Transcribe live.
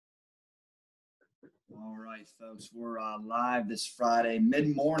All right, folks, we're live this Friday,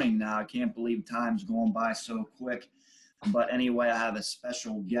 mid-morning now. I can't believe time's going by so quick. But anyway, I have a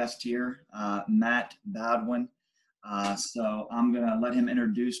special guest here, Matt Baldwin. So I'm going to let him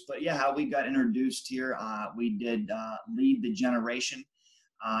introduce. But yeah, how we got introduced here, we did Lead the Generation.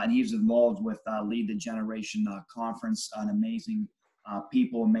 And he was involved with Lead the Generation conference, an amazing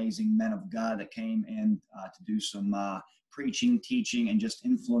people, amazing men of God that came in to do some preaching, teaching, and just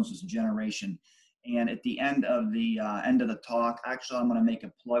influence this generation. And at the end of the talk, actually, I'm going to make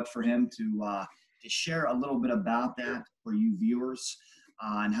a plug for him to share a little bit about that for you viewers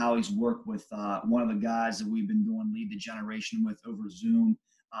and how he's worked with one of the guys that we've been doing Lead the Generation with over Zoom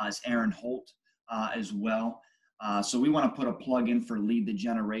is Aaron Holt as well. So we want to put a plug in for Lead the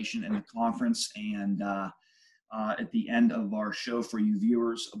Generation in the conference and at the end of our show for you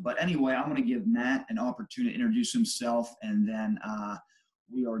viewers. But anyway, I'm going to give Matt an opportunity to introduce himself, and then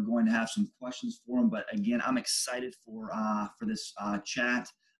we are going to have some questions for him. But again, I'm excited for this chat,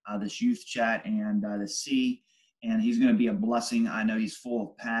 this youth chat, and to see. And he's going to be a blessing. I know he's full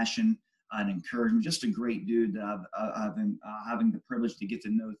of passion and encouragement. Just a great dude that I've been having the privilege to get to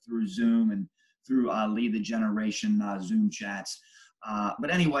know through Zoom and through Lead the Generation Zoom chats.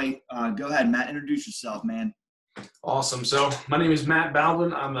 But anyway, go ahead, Matt. Introduce yourself, man. Awesome. So my name is Matt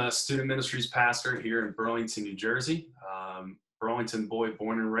Baldwin. I'm a student ministries pastor here in Burlington, New Jersey. Burlington boy,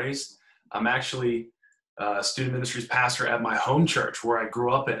 born and raised. I'm actually a student ministries pastor at my home church where I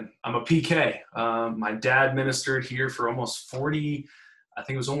grew up in. I'm a PK. My dad ministered here for almost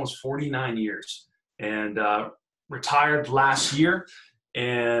 49 years, and retired last year.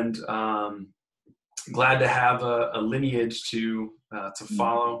 And glad to have a lineage to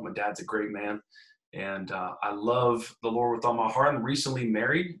follow. My dad's a great man. And I love the Lord with all my heart. I'm recently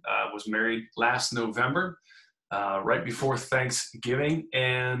married. Was married last November, right before Thanksgiving,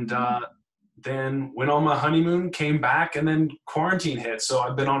 and then went on my honeymoon, came back, and then quarantine hit. So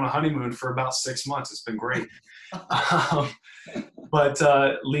I've been on a honeymoon for about 6 months. It's been great. But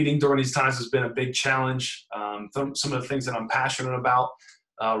leading during these times has been a big challenge. Some of the things that I'm passionate about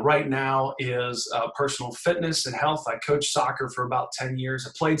right now is personal fitness and health. I coached soccer for about 10 years.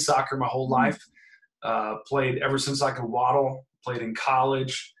 I played soccer my whole life. Played ever since I could waddle, played in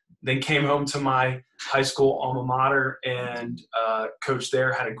college, then came home to my high school alma mater and coached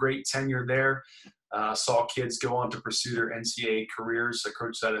there, had a great tenure there, saw kids go on to pursue their NCAA careers. I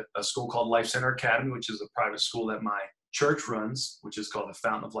coached at a school called Life Center Academy, which is a private school that my church runs, which is called the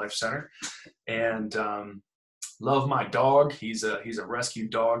Fountain of Life Center. And love my dog. He's a rescue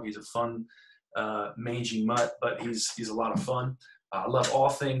dog. He's a fun, mangy mutt, but he's a lot of fun. I love all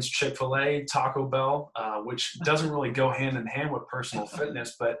things Chick-fil-A, Taco Bell, which doesn't really go hand in hand with personal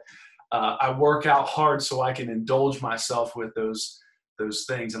fitness, but I work out hard so I can indulge myself with those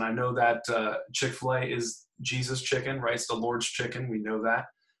things. And I know that Chick-fil-A is Jesus chicken, right? It's the Lord's chicken. We know that.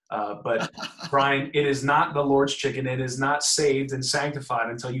 But Brian, it is not the Lord's chicken. It is not saved and sanctified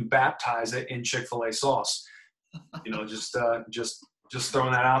until you baptize it in Chick-fil-A sauce. You know, just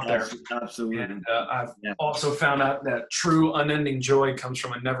throwing that out there. Absolutely. And I've also found out that true unending joy comes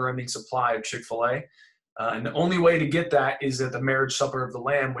from a never-ending supply of Chick-fil-A. And the only way to get that is at the marriage supper of the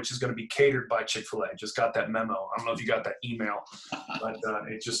Lamb, which is going to be catered by Chick-fil-A. Just got that memo. I don't know if you got that email, but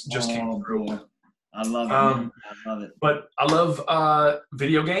it just came through. Boy. I love it. I love it. But I love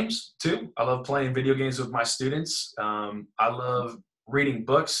video games too. I love playing video games with my students. I love reading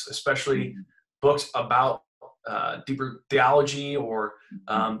books, especially books about deeper theology or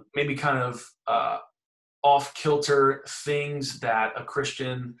maybe kind of off-kilter things that a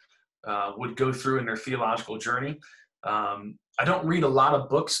Christian would go through in their theological journey. I don't read a lot of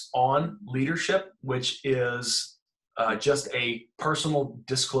books on leadership, which is just a personal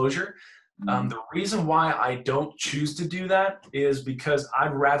disclosure. The reason why I don't choose to do that is because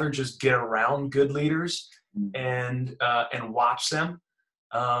I'd rather just get around good leaders and watch them.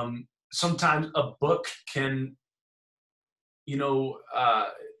 Sometimes a book can,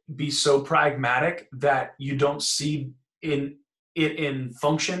 be so pragmatic that you don't see it in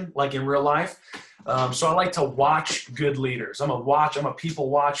function like in real life. So I like to watch good leaders. I'm a people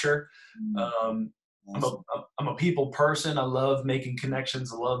watcher. I'm a people person. I love making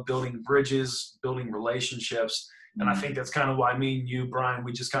connections. I love building bridges, building relationships. And I think that's kind of why me and you, Brian,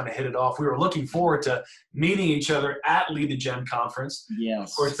 we just kind of hit it off. We were looking forward to meeting each other at Lead the Gen conference. Yes.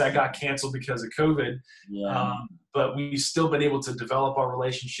 Of course, that got canceled because of COVID. Yeah. But we've still been able to develop our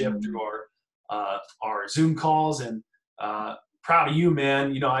relationship through our Zoom calls. And proud of you,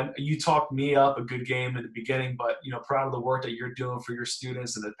 man. You talked me up a good game in the beginning, but proud of the work that you're doing for your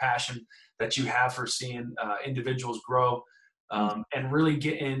students and the passion that you have for seeing individuals grow. and really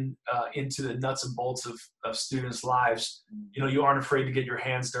getting into the nuts and bolts of students' lives. You aren't afraid to get your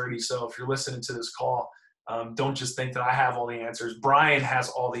hands dirty. So if you're listening to this call, don't just think that I have all the answers. Brian has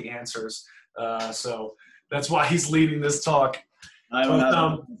all the answers. So that's why he's leading this talk. I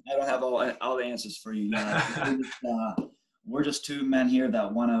don't have all the answers for you guys. We're just two men here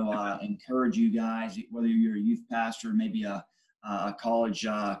that want to encourage you guys, whether you're a youth pastor, maybe a college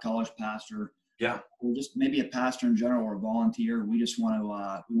pastor, or just maybe a pastor in general or a volunteer. We just want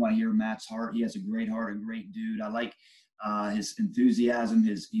to hear Matt's heart. He has a great heart, a great dude. I like his enthusiasm.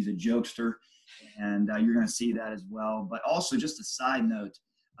 He's a jokester, and you're going to see that as well. But also, just a side note,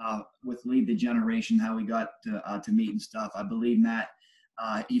 with Lead the Generation, how we got to meet and stuff. I believe Matt,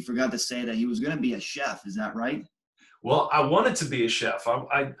 he forgot to say that he was going to be a chef. Is that right? Well, I wanted to be a chef.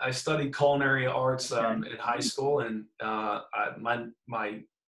 I studied culinary arts in high school, and my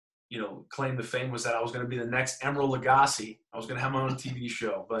claim to fame was that I was going to be the next Emeril Lagasse. I was going to have my own TV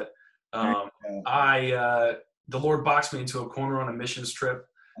show, but the Lord boxed me into a corner on a missions trip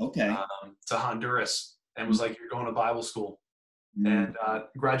to Honduras, and was like, "You're going to Bible school." And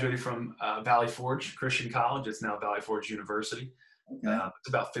graduated from Valley Forge Christian College. It's now Valley Forge University. It's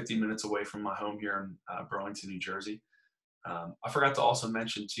about 50 minutes away from my home here in Burlington, New Jersey. I forgot to also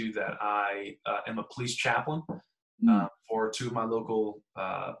mention, too, that I am a police chaplain for two of my local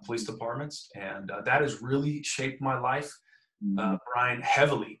police departments. And that has really shaped my life, Brian,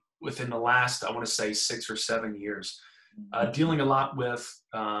 heavily within the last, I want to say, 6 or 7 years. Dealing a lot with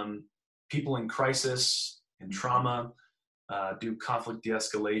people in crisis and trauma, do conflict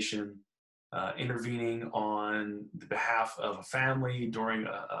de-escalation, intervening on the behalf of a family during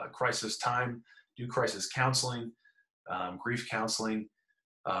a crisis time, do crisis counseling, grief counseling,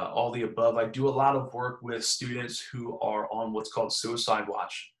 all the above. I do a lot of work with students who are on what's called suicide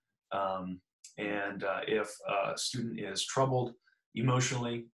watch. If a student is troubled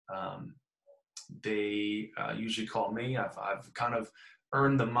emotionally, they usually call me. I've kind of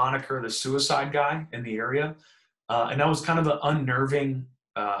earned the moniker, the suicide guy in the area. And that was kind of an unnerving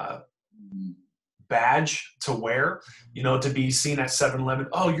badge to wear, to be seen at 7-Eleven.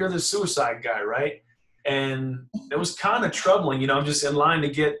 Oh, you're the suicide guy, right? And it was kind of troubling. I'm just in line to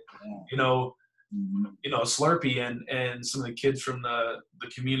get, a Slurpee, and some of the kids from the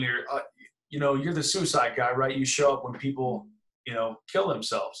community are, you're the suicide guy, right? You show up when people, kill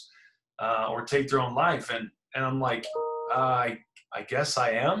themselves or take their own life. And I'm like, I guess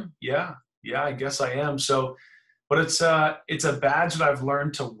I am. Yeah, I guess I am. So, but it's a badge that I've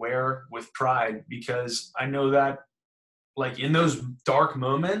learned to wear with pride, because I know that, like, in those dark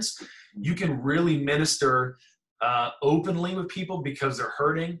moments, you can really minister openly with people because they're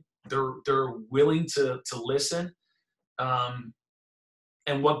hurting, they're willing to listen,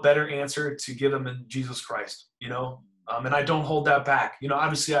 and what better answer to give them in Jesus Christ, and I don't hold that back.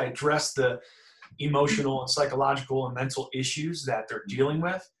 Obviously I address the emotional and psychological and mental issues that they're dealing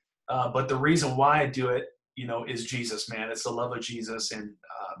with, but the reason why I do it, is Jesus, man. It's the love of Jesus. And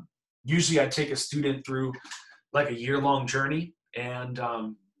usually I take a student through like a year-long journey. And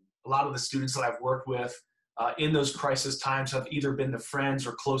a lot of the students that I've worked with in those crisis times have either been the friends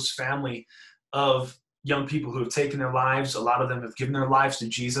or close family of young people who have taken their lives. A lot of them have given their lives to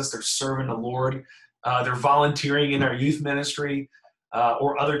Jesus. They're serving the Lord. They're volunteering in our youth ministry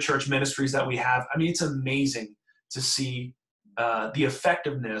or other church ministries that we have. I mean, it's amazing to see the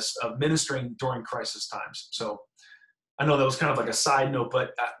effectiveness of ministering during crisis times. So I know that was kind of like a side note,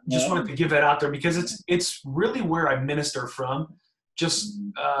 but I just wanted to give that out there because it's really where I minister from. Just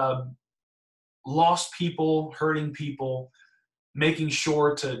lost people, hurting people, making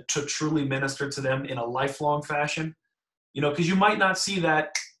sure to truly minister to them in a lifelong fashion, because you might not see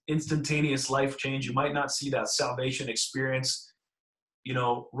that instantaneous life change. You might not see that salvation experience,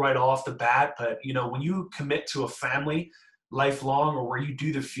 right off the bat. But, when you commit to a family lifelong, or where you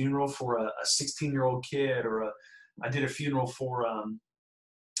do the funeral for a 16-year-old kid, or I did a funeral for a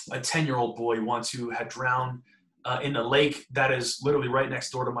 10-year-old boy once who had drowned in a lake that is literally right next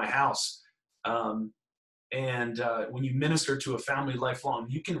door to my house. When you minister to a family lifelong,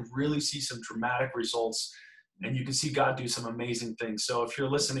 you can really see some dramatic results, and you can see God do some amazing things. So if you're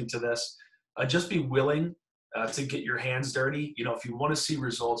listening to this, just be willing to get your hands dirty. If you want to see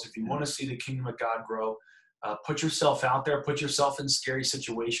results, if you want to see the kingdom of God grow, put yourself out there, put yourself in scary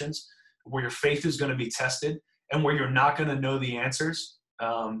situations where your faith is going to be tested, and where you're not going to know the answers,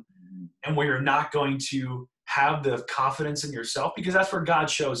 and where you're not going to have the confidence in yourself, because that's where God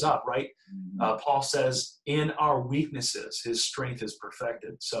shows up, right? Paul says, in our weaknesses, his strength is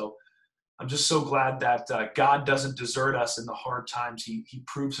perfected. So I'm just so glad that God doesn't desert us in the hard times. He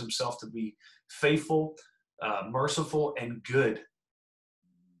proves himself to be faithful merciful, and good.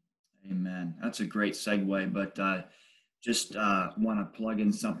 Amen. That's a great segue, but just want to plug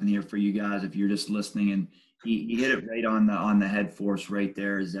in something here for you guys if you're just listening. And he hit it right on the head for us right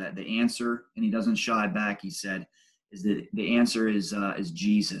there. Is that the answer? And he doesn't shy back. He said, "Is that the answer is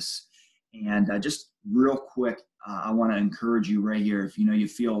Jesus?" And just real quick, I want to encourage you right here. If you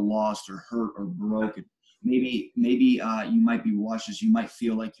feel lost or hurt or broken, maybe you might be watching this. You might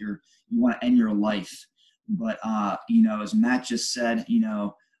feel like you want to end your life, but as Matt just said,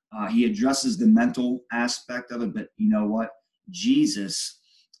 he addresses the mental aspect of it, but you know what? Jesus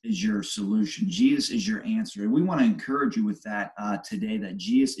is your solution. Jesus is your answer. And we want to encourage you with that today, that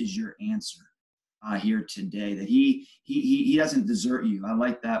Jesus is your answer here today, that he doesn't desert you. I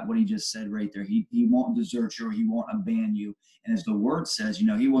like that, what he just said right there. He won't desert you, or he won't abandon you. And as the word says,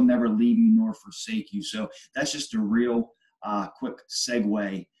 he will never leave you nor forsake you. So that's just a real quick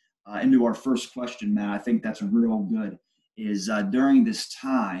segue into our first question, Matt. I think that's real good. Is during this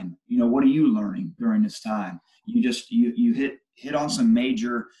time, what are you learning during this time? You hit on some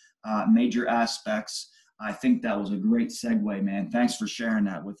major aspects. I think that was a great segue, man. Thanks for sharing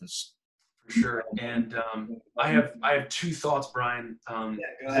that with us. For sure. And I have two thoughts, Brian.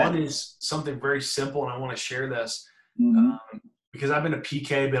 One is something very simple, and I want to share this because I've been a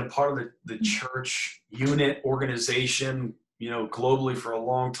PK, been a part of the church unit organization, globally for a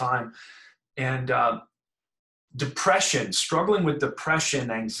long time, and depression, struggling with depression,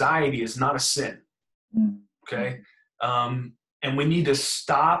 anxiety is not a sin. Okay. And we need to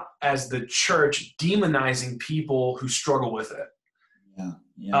stop as the church demonizing people who struggle with it.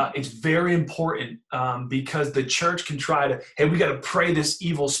 Yeah. It's very important because the church can try to, hey, we got to pray this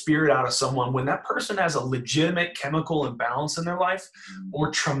evil spirit out of someone when that person has a legitimate chemical imbalance in their life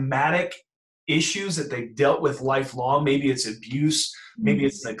or traumatic issues that they've dealt with lifelong. Maybe it's abuse, maybe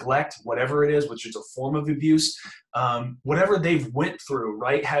it's neglect, whatever it is, which is a form of abuse. Whatever they've went through,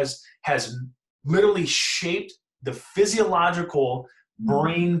 right, has literally shaped the physiological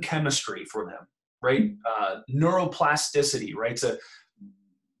brain chemistry for them, right? Neuroplasticity, right? It's a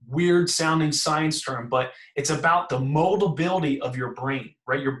weird sounding science term, but it's about the moldability of your brain,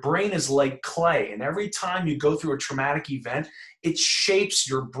 right? Your brain is like clay, and every time you go through a traumatic event, it shapes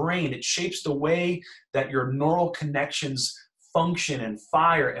your brain. It shapes the way that your neural connections function and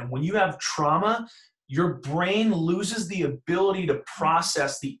fire. And when you have trauma, your brain loses the ability to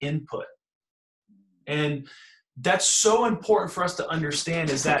process the input. And that's so important for us to understand,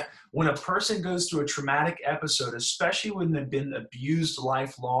 is that when a person goes through a traumatic episode, especially when they've been abused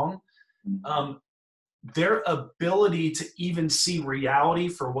lifelong, their ability to even see reality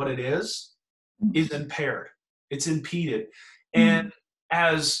for what it is impaired. It's impeded. And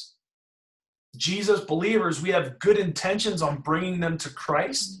as Jesus believers, we have good intentions on bringing them to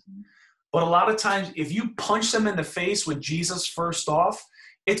Christ. But a lot of times, if you punch them in the face with Jesus first off,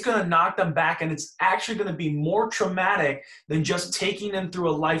 it's going to knock them back, and it's actually going to be more traumatic than just taking them through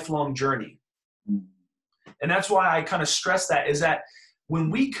a lifelong journey. And that's why I kind of stress that, is that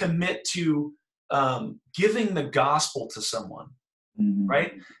when we commit to giving the gospel to someone,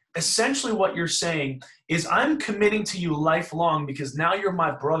 right? Essentially what you're saying is, I'm committing to you lifelong because now you're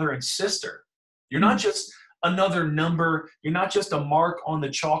my brother and sister. You're not just another number. You're not just a mark on the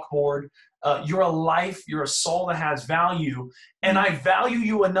chalkboard. You're a life. You're a soul that has value. And I value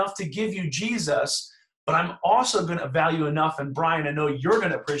you enough to give you Jesus, but I'm also going to value enough, and Brian, I know you're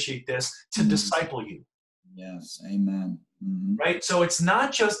going to appreciate this, to disciple you. Yes. Amen. Right? So it's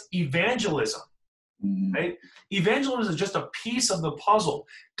not just evangelism. Right? Evangelism is just a piece of the puzzle.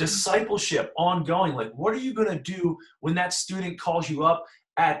 Discipleship, ongoing. Like, what are you going to do when that student calls you up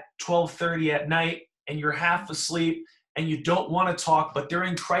at 12:30 at night and you're half asleep and you don't want to talk, but they're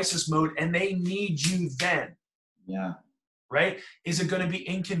in crisis mode and they need you then? Yeah. Right? Is it going to be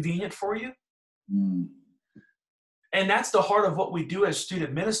inconvenient for you? And that's the heart of what we do as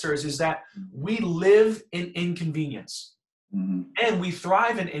student ministers, is that we live in inconvenience and we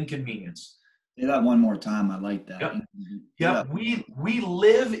thrive in inconvenience. Say that one more time. I like that. Yep. We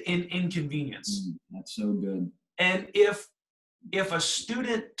live in inconvenience. That's so good. And if a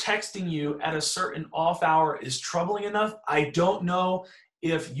student texting you at a certain off hour is troubling enough, I don't know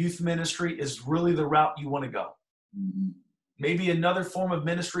if youth ministry is really the route you want to go. Maybe another form of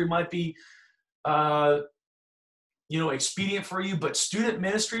ministry might be, expedient for you. But student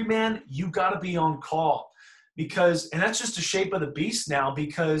ministry, man, you got to be on call, and that's just the shape of the beast now,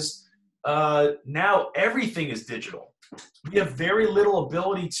 because now everything is digital. We have very little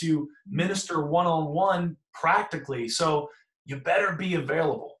ability to minister one-on-one practically. So you better be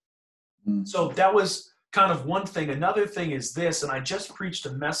available. So that was kind of one thing. Another thing is this, and I just preached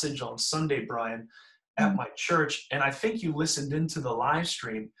a message on Sunday, Brian, at my church. And I think you listened into the live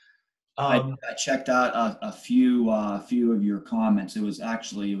stream. I checked out a few of your comments. It was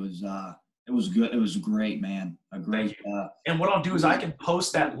good. It was great, man. A great. And what I'll do is I can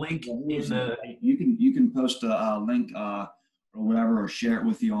post that link in the. You can post a link or whatever, or share it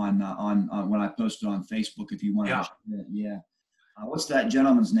with you on when I post it on Facebook if you want. Yeah. To share it. Yeah. What's that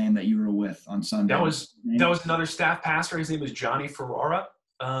gentleman's name that you were with on Sunday? That was another staff pastor. His name was Johnny Ferrara.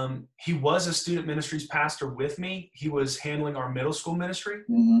 He was a student ministries pastor with me. He was handling our middle school ministry,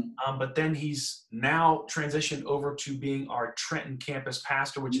 but then he's now transitioned over to being our Trenton campus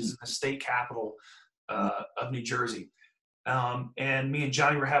pastor, which is in the state capital of New Jersey. And me and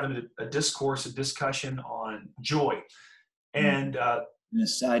Johnny were having a discussion on joy. And a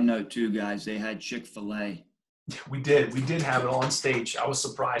side note too, guys, they had Chick-fil-A. We did have it on stage. I was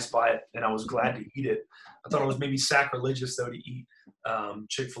surprised by it, and I was glad to eat it. I thought it was maybe sacrilegious though to eat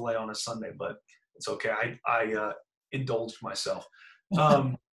Chick-fil-A on a Sunday, but it's okay. I indulged myself.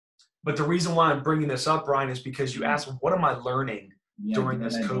 But the reason why I'm bringing this up, Brian, is because you asked, what am I learning during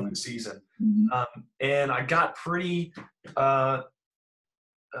this COVID season? And I got pretty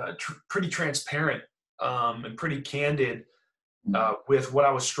transparent and pretty candid with what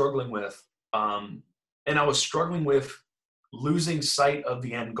I was struggling with. And I was struggling with losing sight of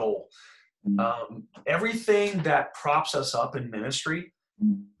the end goal. Everything that props us up in ministry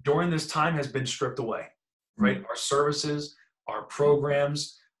during this time has been stripped away, right? Our services, our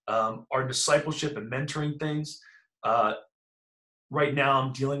programs, our discipleship and mentoring things. Right now,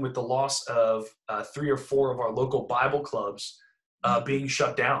 I'm dealing with the loss of 3 or 4 of our local Bible clubs being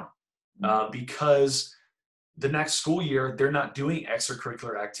shut down because the next school year, they're not doing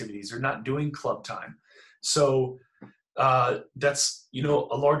extracurricular activities. They're not doing club time. So that's,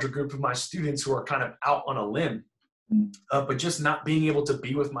 a larger group of my students who are kind of out on a limb, but just not being able to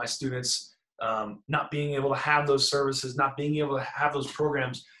be with my students, not being able to have those services, not being able to have those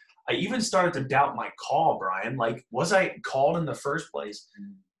programs. I even started to doubt my call, Brian. Like, was I called in the first place?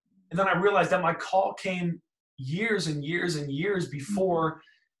 And then I realized that my call came years and years and years before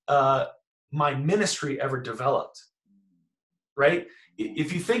my ministry ever developed, right?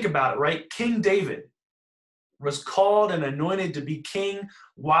 If you think about it, right? King David was called and anointed to be king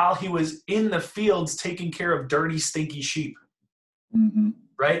while he was in the fields taking care of dirty, stinky sheep,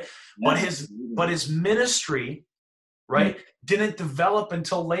 right? Yeah. But his ministry, right, didn't develop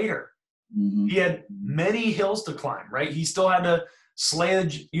until later. He had many hills to climb, right? He still had to slay,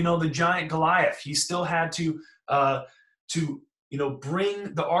 the giant Goliath. He still had to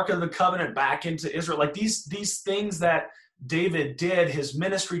bring the Ark of the Covenant back into Israel. Like these things that David did, his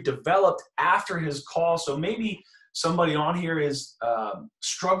ministry developed after his call. So maybe somebody on here is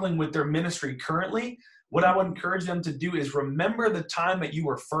struggling with their ministry currently. What I would encourage them to do is remember the time that you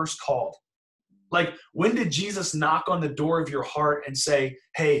were first called. Like, when did Jesus knock on the door of your heart and say,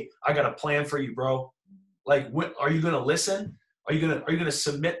 hey, I got a plan for you, bro? Like, are you going to listen? Are you going to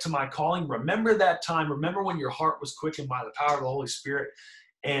submit to my calling? Remember that time. Remember when your heart was quickened by the power of the Holy Spirit,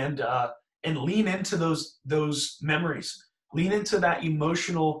 and lean into those memories. Lean into that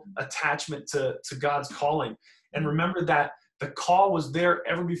emotional attachment to God's calling. And remember that the call was there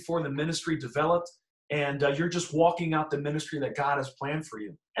ever before the ministry developed, and you're just walking out the ministry that God has planned for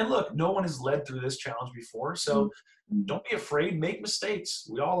you. And look, no one has led through this challenge before, so don't be afraid. Make mistakes.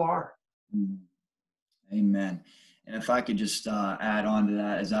 We all are. Amen. And if I could just add on to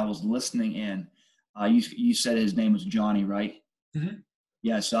that, as I was listening in, you said his name was Johnny, right?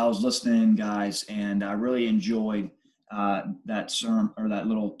 Yeah, so I was listening, guys, and I really enjoyed that sermon, or that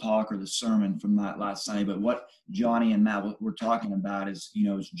little talk, or the sermon from that last Sunday. But what Johnny and Matt were talking about is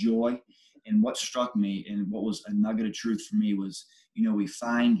joy. And what struck me, and what was a nugget of truth for me, was, we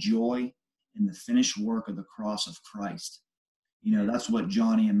find joy in the finished work of the cross of Christ. That's what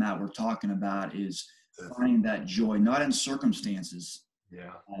Johnny and Matt were talking about, is finding that joy, not in circumstances,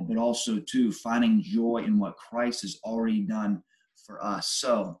 but also too finding joy in what Christ has already done for us.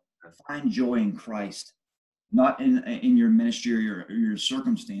 So find joy in Christ, not in your ministry or your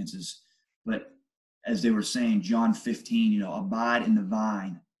circumstances, but as they were saying, John 15, abide in the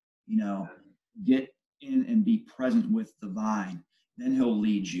vine, get in and be present with the vine, then he'll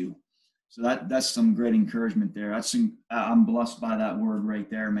lead you. So that's some great encouragement there. I'm blessed by that word right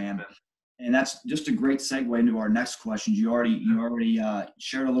there, man. And that's just a great segue into our next questions. You already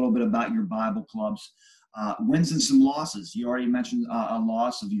shared a little bit about your Bible clubs, wins and some losses. You already mentioned a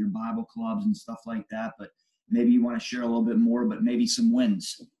loss of your Bible clubs and stuff like that, but maybe you want to share a little bit more, but maybe some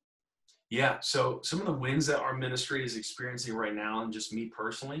wins. Yeah. So some of the wins that our ministry is experiencing right now, and just me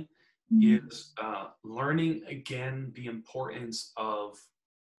personally, is learning again the importance of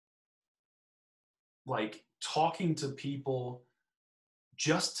like talking to people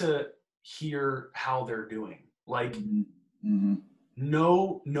just to hear how they're doing. Like Mm-hmm.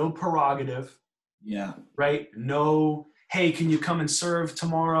 no prerogative, Yeah. right? No, hey, can you come and serve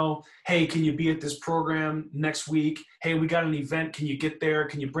tomorrow? Hey, can you be at this program next week? Hey, we got an event. Can you get there?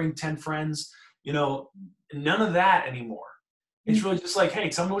 Can you bring 10 friends? You know, none of that anymore. It's really just like, hey,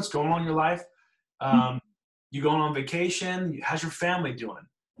 tell me what's going on in your life. You going on vacation? How's your family doing?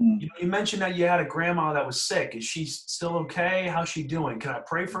 Mm-hmm. You know, you mentioned that you had a grandma that was sick. Is she still okay? How's she doing? Can I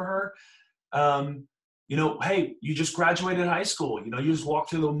pray for her? You know, hey, you just graduated high school. You know, you just walked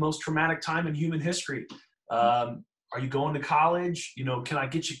through the most traumatic time in human history. Are you going to college? You know, can I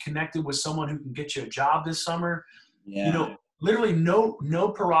get you connected with someone who can get you a job this summer? You Yeah. know, literally no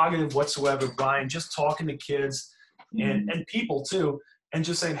prerogative whatsoever, Brian, just talking to kids and people too, and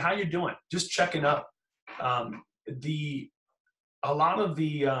just saying, how you doing? Just checking up. A lot of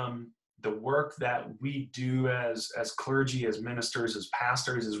the work that we do as clergy, as ministers, as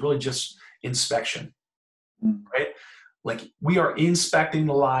pastors is really just inspection, right? Like we are inspecting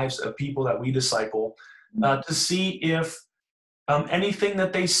the lives of people that we disciple to see if anything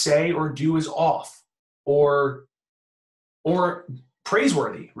that they say or do is off or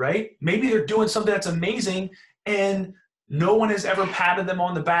praiseworthy, right? Maybe they're doing something that's amazing and no one has ever patted them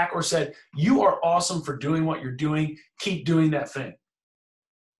on the back or said, you are awesome for doing what you're doing. Keep doing that thing.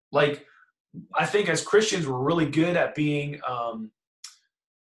 Like, I think as Christians, we're really good at being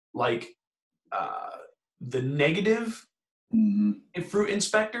like the negative fruit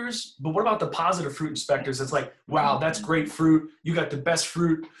inspectors, but what about the positive fruit inspectors? It's like, wow, that's great fruit. You got the best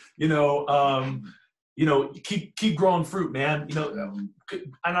fruit. You know, keep growing fruit, man. You know,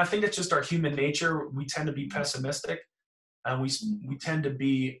 and I think it's just our human nature. We tend to be pessimistic, and we tend to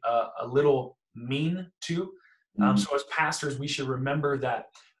be a little mean too. So as pastors, we should remember that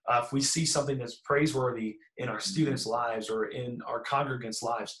if we see something that's praiseworthy in our students' lives or in our congregants'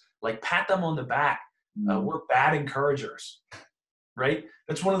 lives, like pat them on the back. We're bad encouragers, right?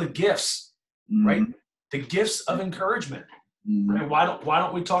 That's one of the gifts, right? The gifts of encouragement, right? Why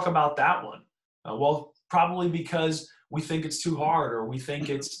don't we talk about that one? Well, probably because we think it's too hard, or we think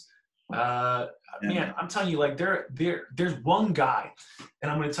it's man. I'm telling you, like there's one guy,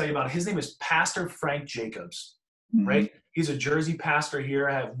 and I'm going to tell you about it. His name is Pastor Frank Jacobs, right? He's a Jersey pastor here.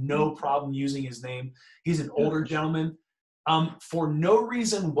 I have no problem using his name. He's an older gentleman. For no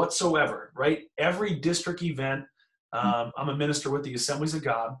reason whatsoever, right? Every district event, I'm a minister with the Assemblies of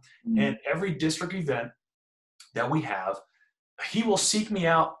God, and every district event that we have, he will seek me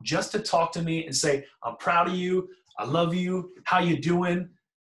out just to talk to me and say, I'm proud of you. I love you. How you doing?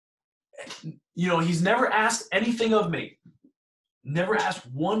 You know, he's never asked anything of me. Never asked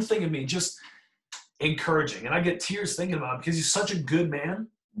one thing of me, just encouraging. And I get tears thinking about it because he's such a good man.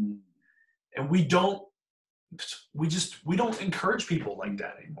 And we don't encourage people like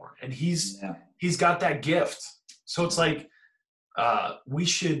that anymore. And he's got that gift. So it's like we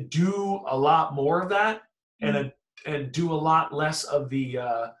should do a lot more of that and do a lot less of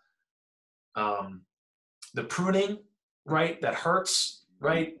the pruning, right? That hurts,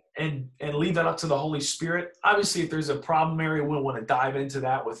 right? And leave that up to the Holy Spirit. Obviously, if there's a problem area, we'll want to dive into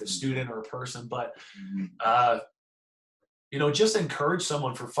that with a student or a person. But you know, just encourage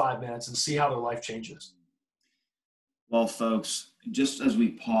someone for 5 minutes and see how their life changes. Well, folks, just as we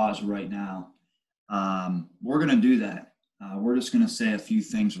pause right now, we're going to do that. We're just going to say a few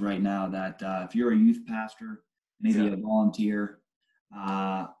things right now that if you're a youth pastor, maybe a volunteer,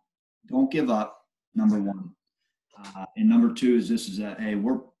 don't give up, number one. And number two is this, is that, hey,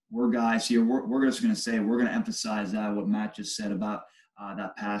 we're guys here. We're just going to say, we're going to emphasize that, what Matt just said about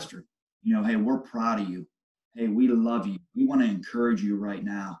that pastor. You know, hey, we're proud of you. Hey, we love you. We want to encourage you right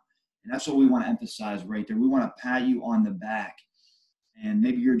now. And that's what we want to emphasize right there. We want to pat you on the back. And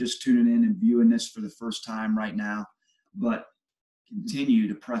maybe you're just tuning in and viewing this for the first time right now, but continue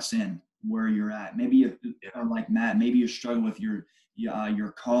to press in where you're at. Maybe you are like Matt, maybe you're struggling with your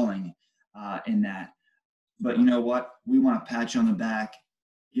calling in that. But you know what? We want to pat you on the back,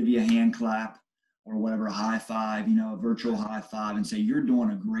 give you a hand clap or whatever, a high five, you know, a virtual high five, and say, you're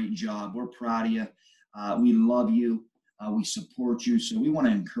doing a great job. We're proud of you. We love you. We support you. So we want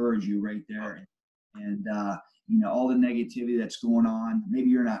to encourage you right there. And you know, all the negativity that's going on, maybe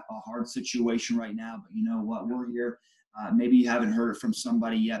you're in a hard situation right now, but you know what? We're here. Maybe you haven't heard it from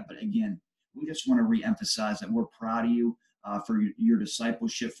somebody yet, but again, we just want to reemphasize that we're proud of you for your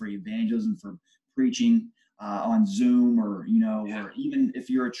discipleship, for evangelism, for preaching on Zoom, or, you know, or even if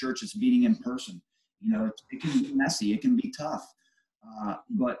you're a church that's meeting in person. You know, it can be messy. It can be tough.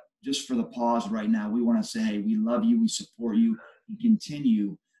 But just for the pause right now, we want to say, hey, we love you. We support you. We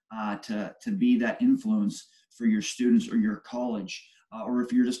continue to be that influence for your students or your college, or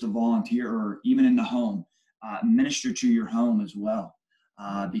if you're just a volunteer or even in the home, minister to your home as well.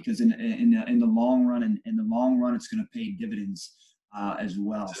 Because in the long run, it's going to pay dividends as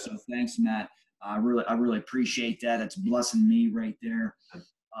well. So thanks, Matt. I really appreciate that. It's blessing me right there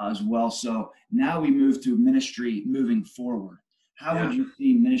as well. So now we move to ministry moving forward. How would you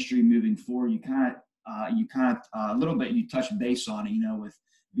see ministry moving forward? You kind of a little bit, you touched base on it, with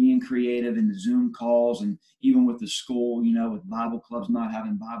being creative in the Zoom calls and even with the school, with Bible clubs, not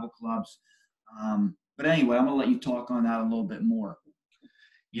having Bible clubs. But anyway, I'm going to let you talk on that a little bit more.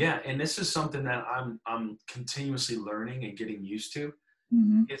 Yeah, and this is something that I'm continuously learning and getting used to.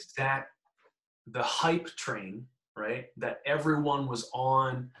 Is that the hype train, right, that everyone was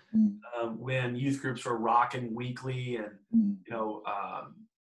on when youth groups were rocking weekly, and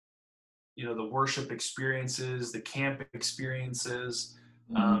the worship experiences, the camp experiences.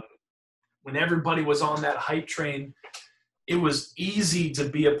 When everybody was on that hype train, it was easy to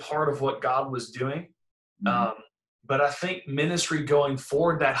be a part of what God was doing. But I think ministry going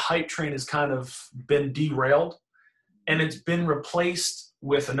forward, that hype train has kind of been derailed, and it's been replaced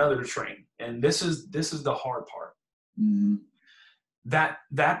with another train. And this is the hard part.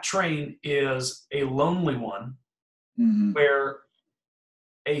 That train is a lonely one, where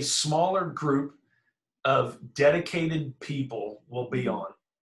a smaller group of dedicated people will be on.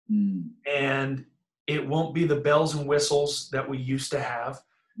 And it won't be the bells and whistles that we used to have.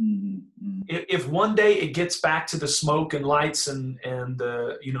 If one day it gets back to the smoke and lights and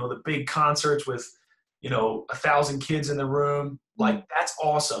the the big concerts with 1,000 kids in the room, like, that's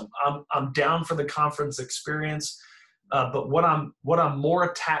awesome. I'm down for the conference experience. But what I'm more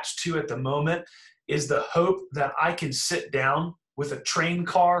attached to at the moment is the hope that I can sit down with a train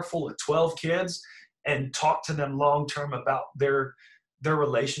car full of 12 kids and talk to them long term about their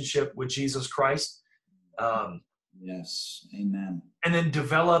relationship with Jesus Christ. Yes, amen. And then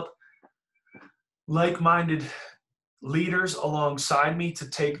develop like-minded leaders alongside me to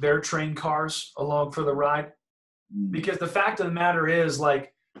take their train cars along for the ride. Because the fact of the matter is,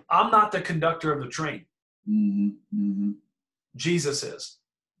 like, I'm not the conductor of the train. Jesus is.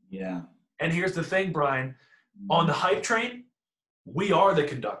 Yeah. And here's the thing, Brian. On the hype train, we are the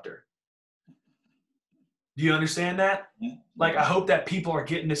conductor. Do you understand that? Yeah. Like, I hope that people are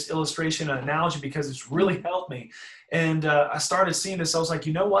getting this illustration and analogy, because it's really helped me. And I started seeing this. I was like,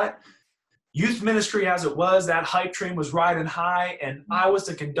 you know what? Youth ministry as it was, that hype train was riding high, and I was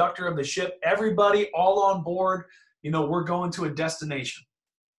the conductor of the ship. Everybody all on board, we're going to a destination,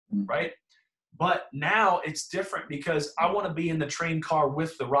 right? But now it's different, because I want to be in the train car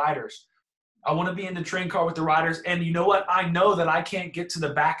with the riders. I want to be in the train car with the riders. And you know what? I know that I can't get to the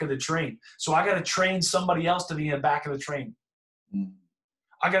back of the train. So I got to train somebody else to be in the back of the train.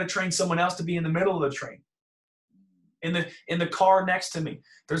 I got to train someone else to be in the middle of the train. In the car next to me,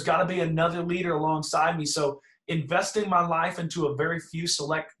 there's got to be another leader alongside me. So investing my life into a very few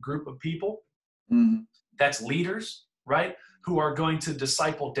select group of people, that's leaders, right, who are going to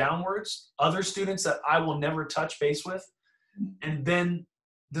disciple downwards, other students that I will never touch base with, and then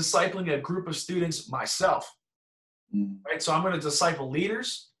discipling a group of students myself, right? So I'm going to disciple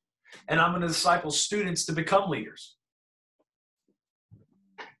leaders, and I'm going to disciple students to become leaders.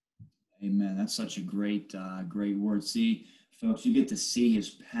 Amen. That's such a great word. See, folks, you get to see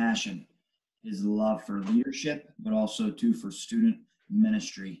his passion, his love for leadership, but also too for student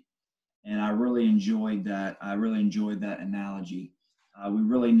ministry. And I really enjoyed that. Analogy. We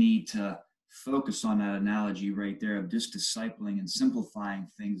really need to focus on that analogy right there of just discipling and simplifying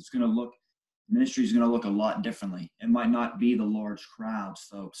things. Ministry is going to look a lot differently. It might not be the large crowds,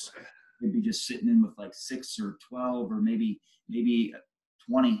 folks. Maybe just sitting in with like 6 or 12, or maybe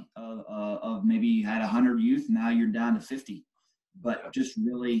 20 of maybe you had 100 youth, now you're down to 50, but just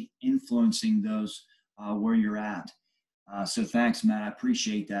really influencing those where you're at. So thanks, Matt. I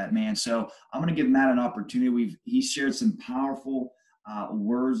appreciate that, man. So I'm going to give Matt an opportunity. He shared some powerful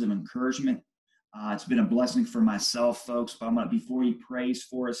words of encouragement. It's been a blessing for myself, folks, but before he prays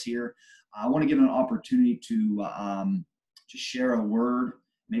for us here, I want to give him an opportunity to share a word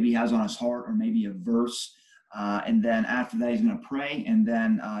maybe he has on his heart, or maybe a verse. And then after that, he's going to pray. And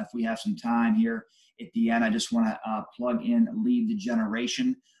then if we have some time here at the end, I just want to plug in Lead the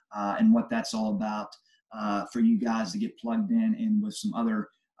Generation and what that's all about for you guys to get plugged in, and with some other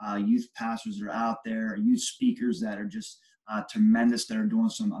youth pastors that are out there, youth speakers that are just tremendous, that are doing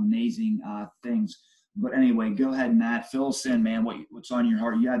some amazing things. But anyway, go ahead, Matt. Fill us in, man, what's on your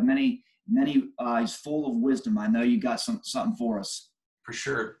heart. You had many, he's full of wisdom. I know you got something for us. For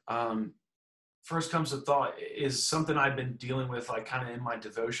sure. first comes to thought is something I've been dealing with, like kind of in my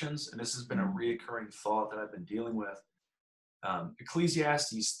devotions, and this has been a reoccurring thought that I've been dealing with.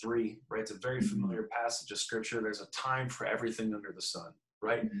 Ecclesiastes 3, right? It's a very familiar passage of scripture. There's a time for everything under the sun,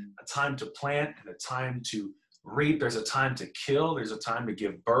 right? A time to plant and a time to reap. There's a time to kill. There's a time to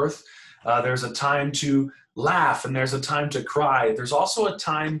give birth. There's a time to laugh, and there's a time to cry. There's also a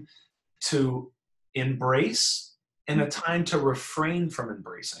time to embrace and a time to refrain from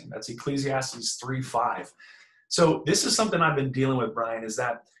embracing. That's Ecclesiastes 3:5. So this is something I've been dealing with, Brian, is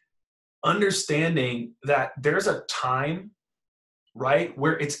that understanding that there's a time, right,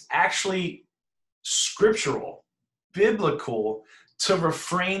 where it's actually scriptural, biblical, to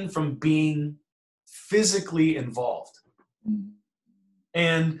refrain from being physically involved.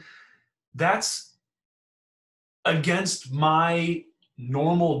 And that's against my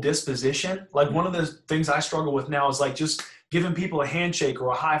normal disposition. Like one of the things I struggle with now is like just giving people a handshake or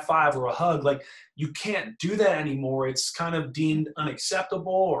a high five or a hug. Like you can't do that anymore. It's kind of deemed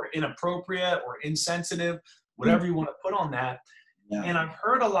unacceptable or inappropriate or insensitive, whatever you want to put on that. Yeah. And I've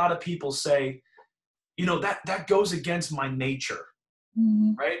heard a lot of people say, you know, that goes against my nature,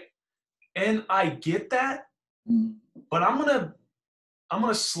 right? And I get that, but I'm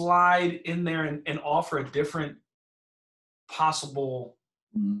gonna slide in there and offer a different possible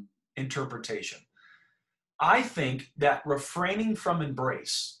interpretation. I think that refraining from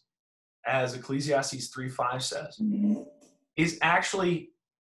embrace, as Ecclesiastes 3:5 says, is actually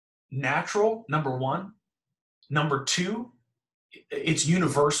natural, number one. Number two, it's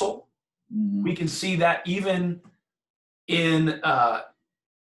universal. We can see that even in,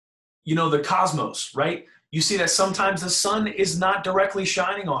 the cosmos, right? You see that sometimes the sun is not directly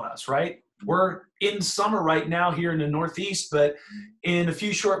shining on us, right? We're in summer right now here in the Northeast, but in a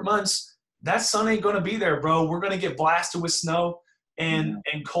few short months, that sun ain't going to be there, bro. We're going to get blasted with snow and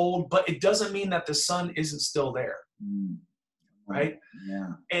cold, but it doesn't mean that the sun isn't still there, right?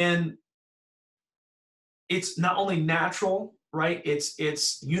 Yeah. And it's not only natural, right?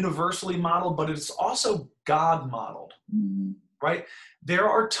 It's universally modeled, but it's also God modeled, right? There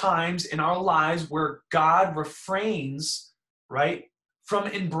are times in our lives where God refrains, right, from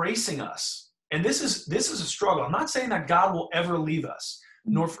embracing us. And this is a struggle. I'm not saying that God will ever leave us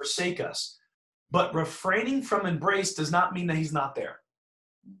nor forsake us, but refraining from embrace does not mean that he's not there,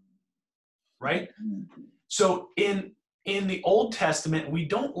 right? So in the Old Testament, we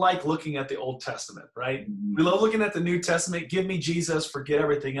don't like looking at the Old Testament, right? We love looking at the New Testament. Give me Jesus, forget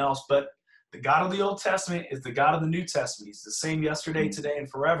everything else. But the God of the Old Testament is the God of the New Testament. He's the same yesterday, today, and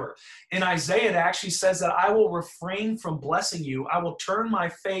forever. In Isaiah, it actually says that I will refrain from blessing you. I will turn my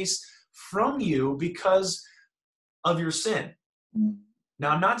face from you because of your sin.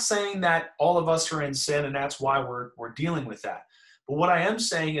 Now, I'm not saying that all of us are in sin and that's why we're dealing with that. But what I am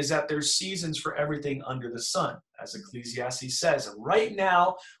saying is that there's seasons for everything under the sun, as Ecclesiastes says. And right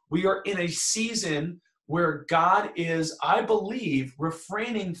now, we are in a season where God is, I believe,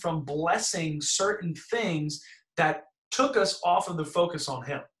 refraining from blessing certain things that took us off of the focus on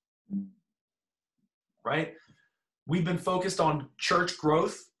him, right? We've been focused on church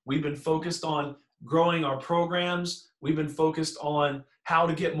growth. We've been focused on growing our programs. We've been focused on how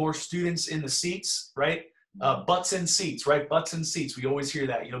to get more students in the seats, right? Butts in seats, right? Butts in seats. We always hear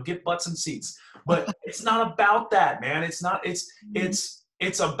that, get butts in seats. But it's not about that, man. It's not,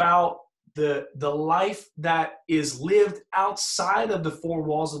 it's about the life that is lived outside of the four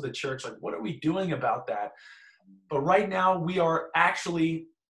walls of the church. Like, what are we doing about that? But right now we are actually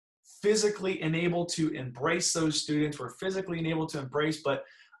physically enabled to embrace those students. We're physically enabled to embrace, but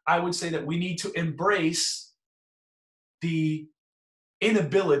I would say that we need to embrace the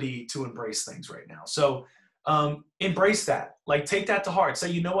inability to embrace things right now. So embrace that. Like, take that to heart. Say,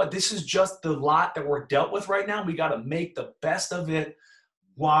 you know what? This is just the lot that we're dealt with right now. We got to make the best of it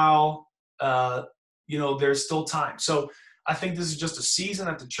while, there's still time. So I think this is just a season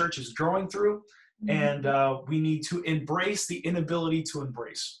that the church is growing through, and we need to embrace the inability to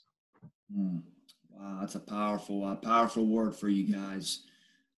embrace. Wow, that's a powerful word for you guys.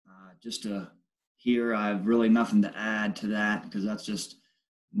 Just to hear, I have really nothing to add to that because that's just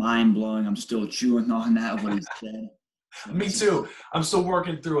mind-blowing. I'm still chewing on that, what he said. Me too. I'm still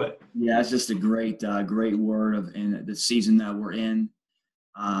working through it. Yeah, it's just a great word in the season that we're in.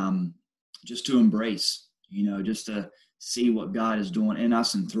 Just to embrace, just to see what God is doing in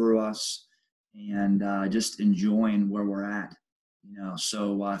us and through us, and just enjoying where we're at.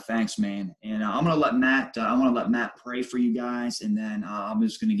 So thanks, man. And I'm gonna let Matt pray for you guys, and then I'm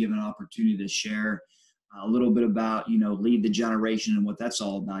just gonna give an opportunity to share a little bit about Lead the Generation and what that's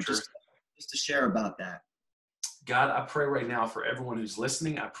all about. Sure. Just to share about that. God, I pray right now for everyone who's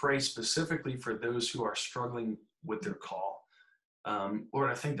listening. I pray specifically for those who are struggling with their call. Lord,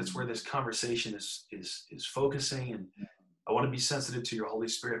 I think that's where this conversation is focusing, and I want to be sensitive to your Holy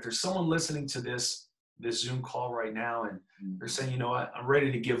Spirit. If there's someone listening to this Zoom call right now and they're saying, you know what, I'm ready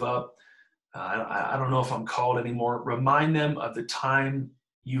to give up. I don't know if I'm called anymore. Remind them of the time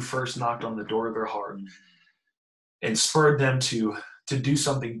you first knocked on the door of their heart and spurred them to do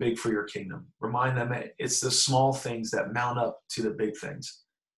something big for your kingdom. Remind them that it's the small things that mount up to the big things.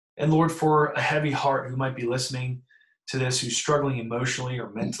 And Lord, for a heavy heart who might be listening to this, who's struggling emotionally or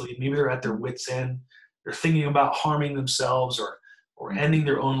mentally, maybe they're at their wits' end, they're thinking about harming themselves or ending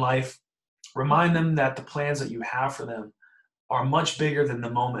their own life, remind them that the plans that you have for them are much bigger than the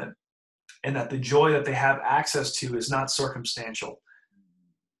moment, and that the joy that they have access to is not circumstantial.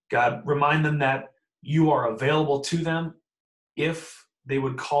 God, remind them that you are available to them if they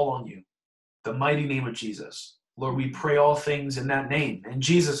would call on you, the mighty name of Jesus. Lord, we pray all things in that name, in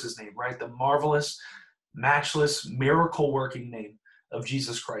Jesus' name, right? The marvelous, matchless, miracle-working name of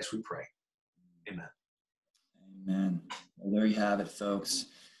Jesus Christ, we pray. Amen. Amen. Well, there you have it, folks.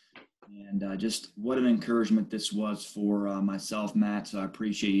 And just what an encouragement this was for myself, Matt. So I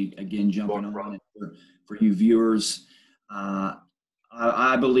appreciate you again jumping on it for you viewers.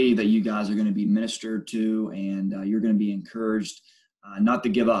 I believe that you guys are going to be ministered to, and you're going to be encouraged not to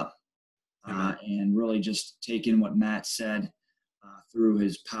give up, and really just take in what Matt said through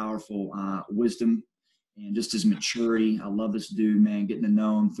his powerful wisdom and just his maturity. I love this dude, man, getting to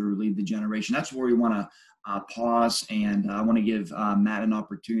know him through Lead the Generation. That's where we want to pause, and I want to give Matt an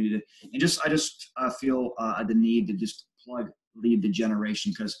opportunity to, and I just feel the need to just plug Lead the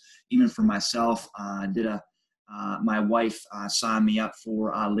Generation, because even for myself, my wife signed me up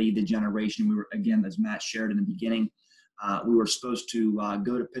for Lead the Generation. We were, again, as Matt shared in the beginning, we were supposed to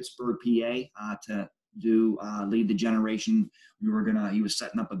go to Pittsburgh, PA to do Lead the Generation. He was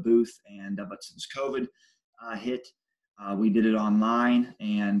setting up a booth, and but since COVID hit, we did it online,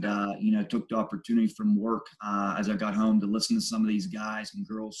 and took the opportunity from work as I got home to listen to some of these guys and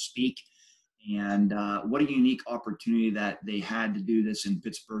girls speak. And what a unique opportunity that they had to do this in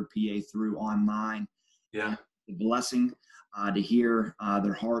Pittsburgh, PA through online. Yeah. The blessing to hear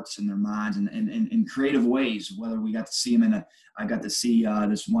their hearts and their minds and in creative ways, whether we got to see them I got to see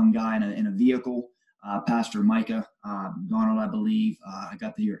this one guy in a vehicle, Pastor Micah Donald, I believe. I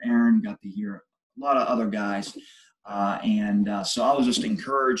got to hear Aaron, got to hear a lot of other guys. So I was just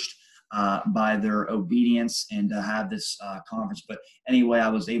encouraged by their obedience and to have this conference. But anyway, I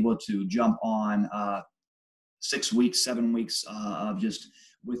was able to jump on 6 weeks, 7 weeks of just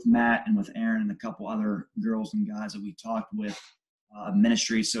with Matt and with Aaron and a couple other girls and guys that we talked with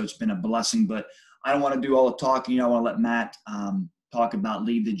ministry. So it's been a blessing, but I don't want to do all the talking. I want to let Matt talk about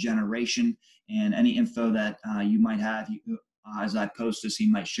Lead the Generation and any info that you might have. As I post this, he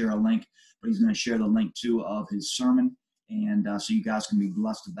might share a link, but he's going to share the link too of his sermon. And so you guys can be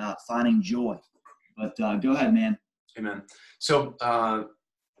blessed about finding joy. But go ahead, man. Amen. So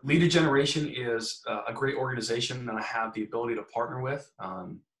Lead a Generation is a great organization that I have the ability to partner with.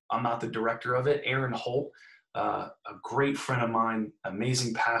 I'm not the director of it. Aaron Holt, a great friend of mine,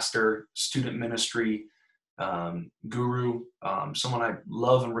 amazing pastor, student ministry guru, someone I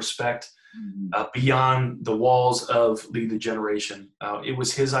love and respect beyond the walls of Lead the Generation. It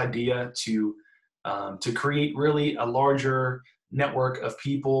was his idea to create really a larger network of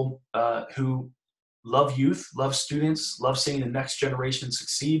people who love youth, love students, love seeing the next generation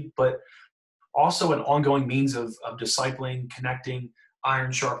succeed, but also an ongoing means of discipling, connecting,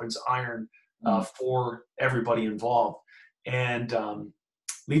 iron sharpens iron for everybody involved. And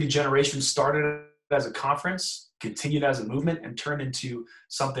Lead a Generation started as a conference, continued as a movement, and turned into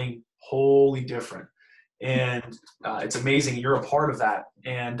something wholly different. And it's amazing. You're a part of that.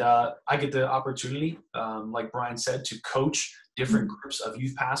 And I get the opportunity, like Brian said, to coach different groups of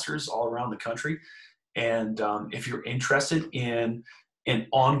youth pastors all around the country. And if you're interested in an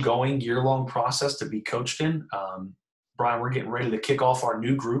ongoing year-long process to be coached in, Brian, we're getting ready to kick off our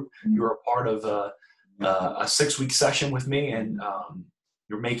new group. You're a part of a 6-week session with me, and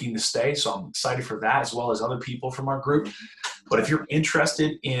you're making the stay. So I'm excited for that, as well as other people from our group. But if you're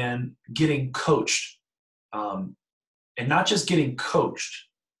interested in getting coached, and not just getting coached,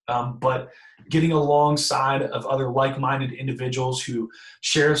 but getting alongside of other like-minded individuals who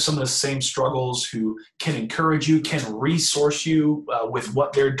share some of the same struggles, who can encourage you, can resource you with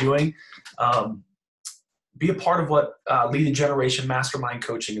what they're doing. Be a part of what Lead the Generation Mastermind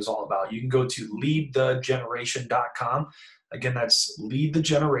Coaching is all about. You can go to leadthegeneration.com. Again, that's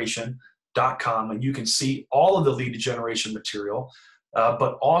leadthegeneration.com, and you can see all of the Lead the Generation material,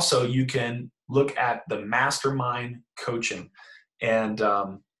 but also you can look at the Mastermind Coaching. And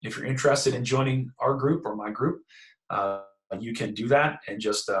if you're interested in joining our group or my group, you can do that and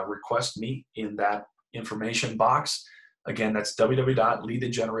just request me in that information box. Again, that's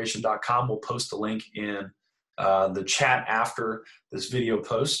www.leadthegeneration.com. We'll post the link in the chat after this video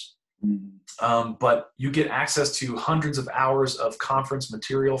post. But you get access to hundreds of hours of conference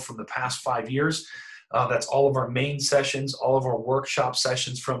material from the past 5 years. That's all of our main sessions, all of our workshop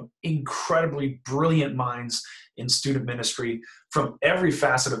sessions from incredibly brilliant minds in student ministry, from every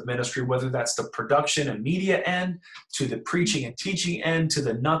facet of ministry, whether that's the production and media end, to the preaching and teaching end, to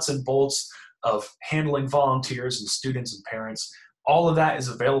the nuts and bolts of handling volunteers and students and parents. All of that is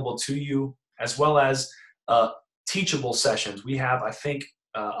available to you, as well as teachable sessions. We have, I think,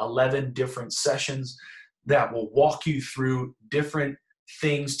 11 different sessions that will walk you through different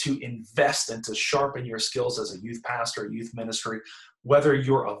things to invest and to sharpen your skills as a youth pastor, youth ministry, whether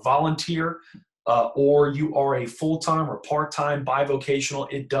you're a volunteer or you are a full-time or part-time, bivocational,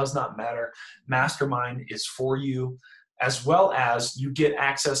 it does not matter. Mastermind is for you, as well as you get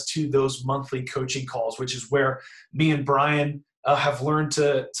access to those monthly coaching calls, which is where me and Brian have learned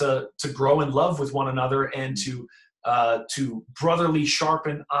to grow in love with one another and to brotherly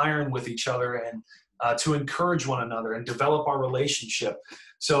sharpen iron with each other and to encourage one another and develop our relationship.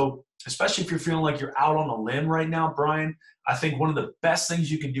 So especially if you're feeling like you're out on a limb right now, Brian, I think one of the best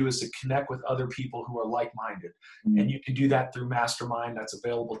things you can do is to connect with other people who are like-minded. And you can do that through Mastermind. That's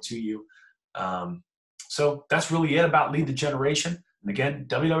available to you. So that's really it about Lead the Generation. Again,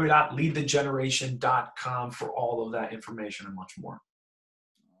 www.leadthegeneration.com for all of that information and much more.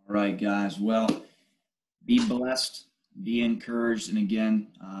 All right, guys. Well, be blessed, be encouraged. And again,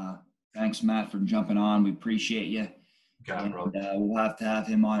 thanks, Matt, for jumping on. We appreciate you. Got it, brother. We'll have to have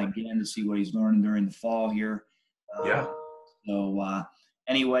him on again to see what he's learning during the fall here. Yeah. So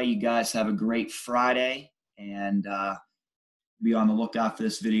anyway, you guys have a great Friday, and be on the lookout for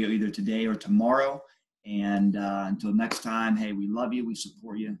this video either today or tomorrow. And until next time, hey, we love you, we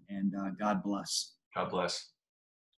support you, and God bless. God bless.